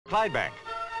Clydebank,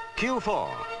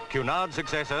 Q4, Cunard's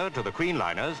successor to the Queen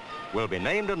liners, will be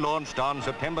named and launched on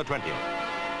September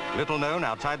 20th. Little known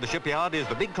outside the shipyard is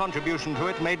the big contribution to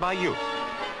it made by youth.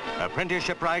 Apprentice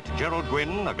shipwright Gerald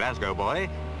Gwynne, a Glasgow boy,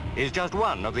 is just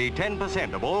one of the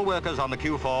 10% of all workers on the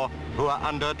Q4 who are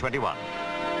under 21.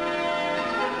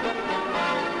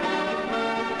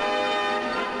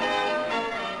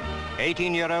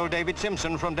 "18-year-old David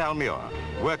Simpson from Dalmuir,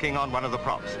 working on one of the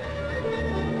props.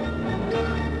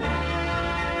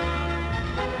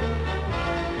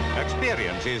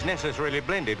 Experience is necessarily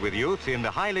blended with youth in the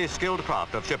highly skilled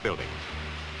craft of shipbuilding.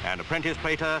 And apprentice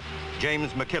plater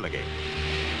James McIlhargey.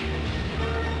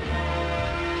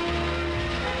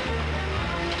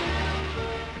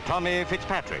 Thomas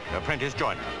Fitzpatrick, apprentice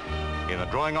joiner. In the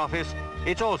drawing office,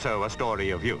 it's also a story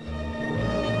of youth.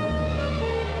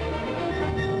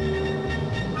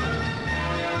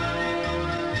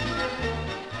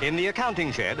 In the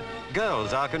accounting shed,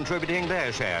 girls are contributing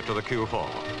their share to the Q4.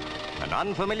 An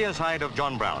unfamiliar side of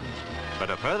John Brown's,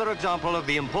 but a further example of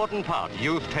the important part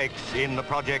youth takes in the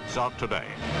projects of today.